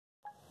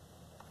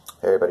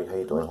Hey everybody, how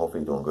you doing?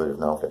 Hopefully you're doing good. If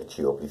not, I'll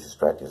chill. Please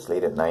distract you. It's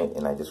late at night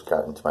and I just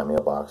got into my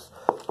mailbox.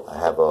 I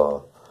have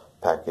a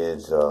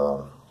package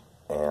and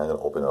I'm going to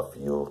open it up for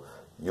you.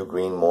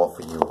 Ugreen, more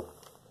for you.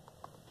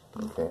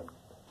 Okay.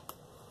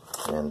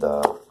 And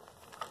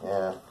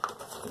yeah,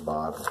 the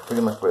box. It's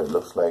pretty much what it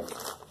looks like.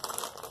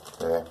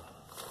 Okay.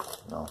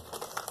 No.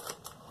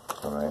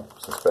 Alright.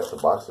 It's a special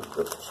box.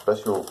 It's a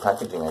special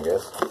packaging, I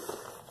guess.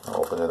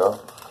 I'll open it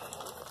up.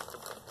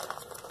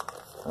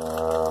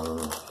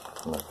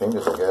 My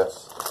fingers, I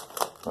guess.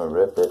 I'm gonna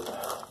rip it. I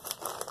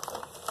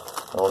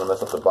don't want to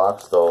mess up the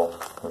box though.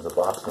 There's a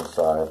box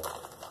inside.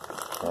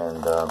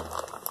 And I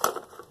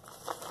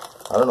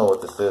don't know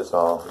what this is,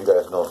 you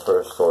guys know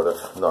first, sort of.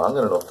 No, I'm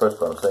gonna know first,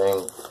 but I'm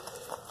saying,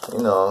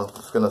 you know, I'm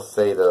just gonna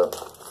say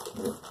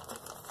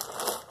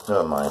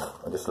never mind.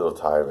 I'm just a little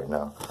tired right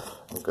now.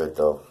 I'm good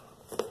though.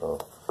 So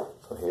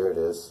here it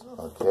is.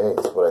 Okay,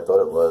 it's what I thought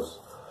it was.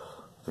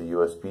 The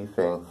USB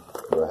thing.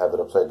 Do I have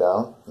it upside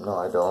down? No,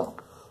 I don't.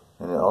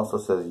 And it also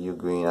says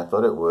Ugreen. I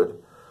thought it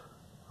would.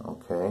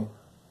 Okay.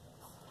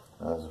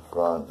 That's the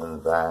front and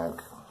the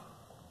back.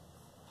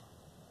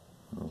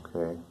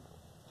 Okay.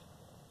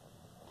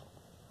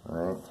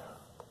 Alright.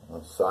 On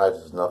the sides,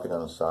 there's nothing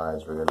on the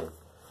sides really.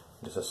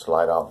 Just a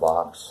slide out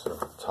box at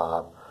the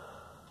top.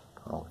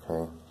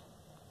 Okay.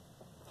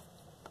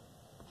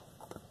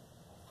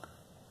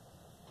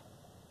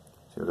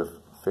 See if we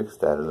can fix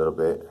that a little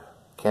bit.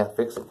 Can't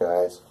fix it,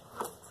 guys.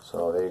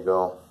 So there you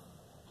go.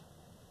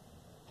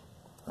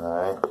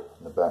 Alright,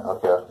 the back.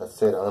 Okay, that's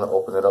it. I'm gonna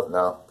open it up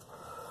now.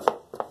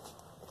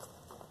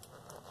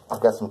 I've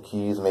got some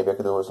keys. Maybe I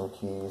could do with some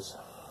keys.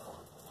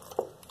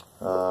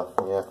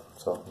 Yeah,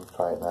 so let me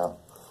try it now.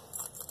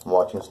 I'm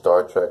watching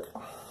Star Trek.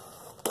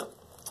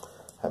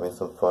 Having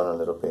some fun a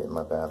little bit in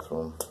my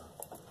bathroom.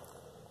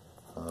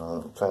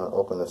 I'm trying to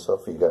open this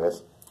up for you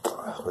guys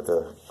with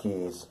the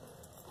keys.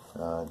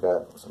 I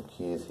got some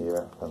keys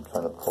here. I'm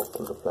trying to poke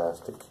through the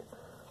plastic.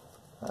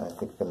 I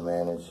think I can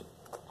manage.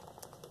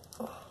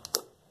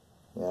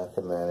 Yeah, I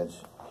can manage.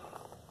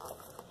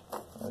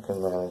 I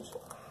can manage.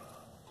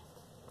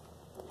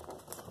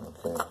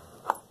 Okay.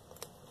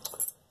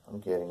 I'm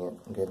getting it.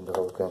 I'm getting the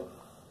whole thing.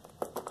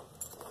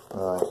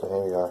 Alright, so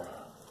here we are.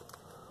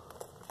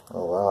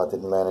 Oh wow, I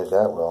didn't manage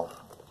that well.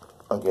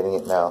 I'm getting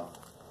it now.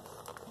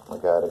 I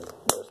got it.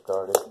 Get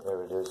started.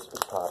 There it is.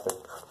 It's popping.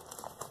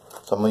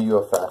 Some of you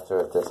are faster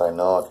at this, I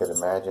know, I could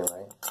imagine,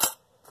 right?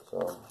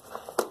 So,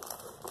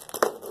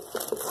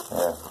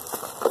 yeah,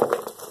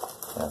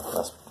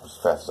 that's as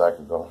fast as I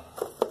could go.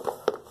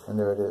 And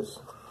there it is.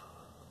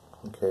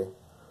 Okay.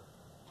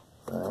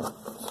 Alright,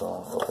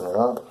 so open it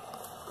up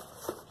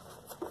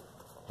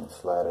and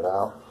slide it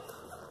out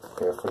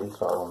carefully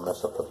so I don't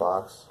mess up the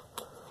box.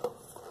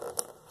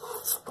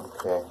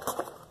 Okay.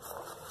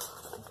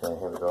 Okay,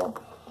 here we go.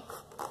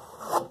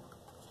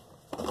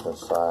 On the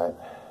side.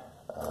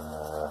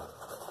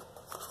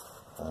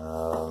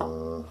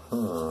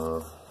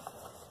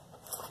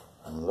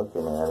 I'm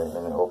looking at it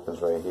and it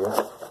opens right here,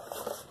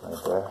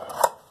 right there,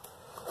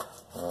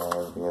 and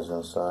everything is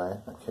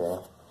inside. Okay,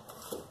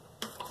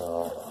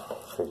 so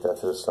take that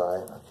to the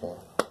side. Okay,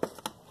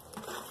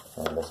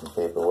 and there's some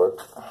paperwork.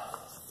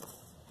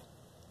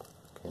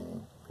 Okay,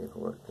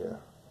 paperwork there,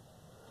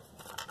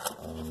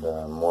 and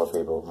more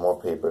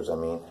papers. I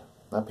mean,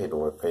 not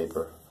paperwork,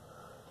 paper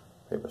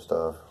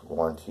stuff,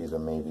 warranties, or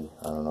maybe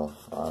I don't know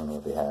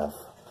what they have.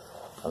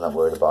 I'm not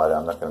worried about it.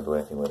 I'm not going to do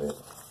anything with it.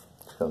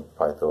 Just going to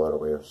probably throw it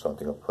away or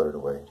something or put it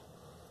away.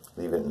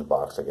 Leave it in the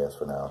box, I guess,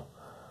 for now.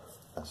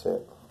 That's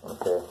it.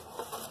 Okay.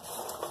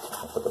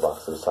 I'll put the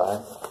box to the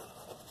side.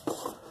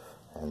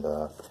 And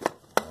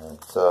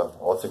it's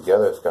all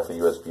together. It's got the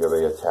USB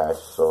already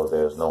attached, so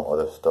there's no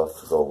other stuff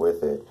to go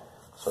with it.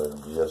 So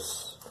you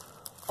just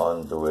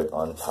undo it,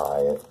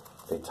 untie it.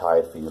 They tie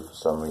it for you for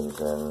some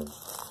reason.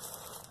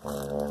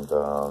 And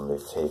they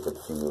tape it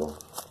for you.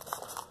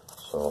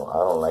 So I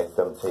don't like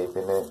them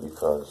taping it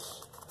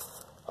because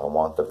I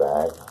want the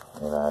bag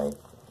and I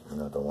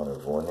don't want to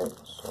ruin it.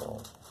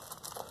 So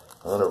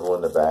I'm going to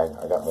ruin the bag.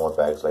 I got more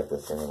bags like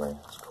this anyway.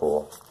 It's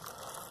cool.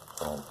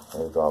 So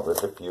there you go. I'll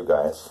rip it for you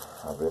guys.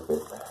 I'll rip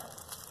it.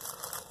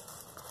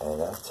 And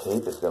that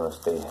tape is going to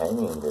stay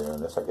hanging there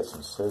unless I get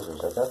some scissors.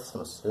 I got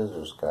some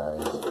scissors,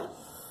 guys.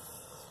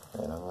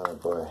 And I'm going to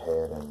go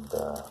ahead and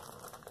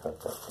cut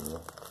that for you.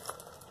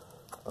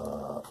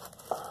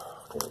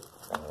 Okay,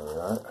 there we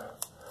are.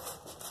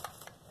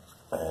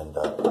 And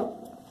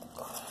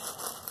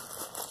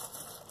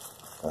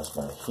that's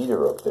my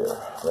heater up there.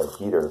 That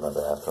heater in my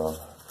bathroom.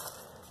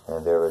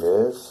 And there it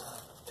is.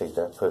 Take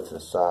that, put it to the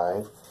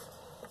side.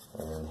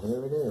 And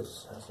here it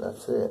is.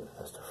 That's it.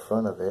 That's the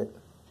front of it.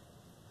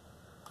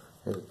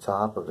 Here's the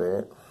top of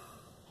it.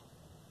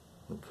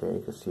 Okay,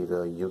 you can see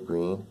the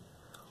Ugreen.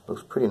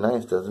 Looks pretty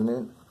nice, doesn't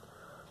it?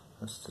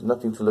 There's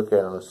nothing to look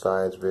at on the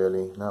sides,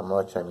 really. Not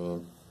much, I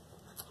mean.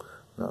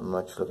 Not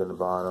much. Look at the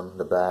bottom,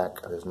 the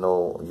back. There's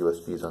no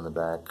USBs on the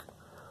back.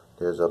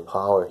 There's a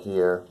power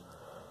here.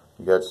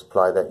 You got to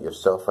supply that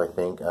yourself, I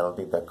think. I don't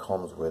think that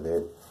comes with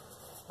it.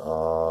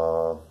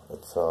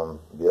 It's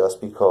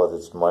just because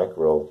it's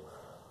micro.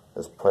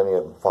 There's plenty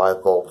of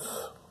 5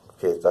 volts.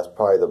 Okay, that's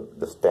probably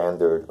the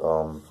standard,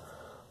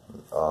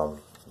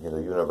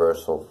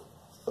 universal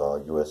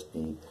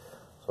USB.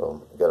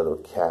 So you got a little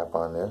cap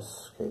on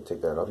this. Okay,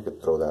 take that off. You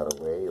could throw that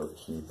away or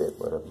keep it,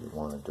 whatever you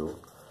want to do.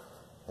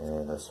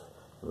 And that's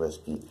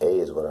USB-A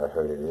is what I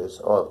heard it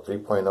is. Oh,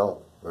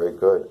 3.0. Very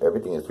good.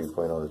 Everything is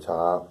 3.0 at the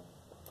top.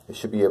 It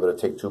should be able to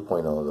take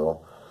 2.0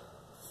 though.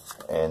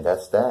 And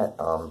that's that.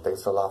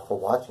 Thanks a lot for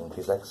watching.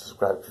 Please like and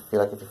subscribe if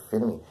you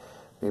feel me.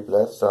 Be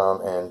blessed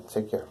and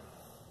take care.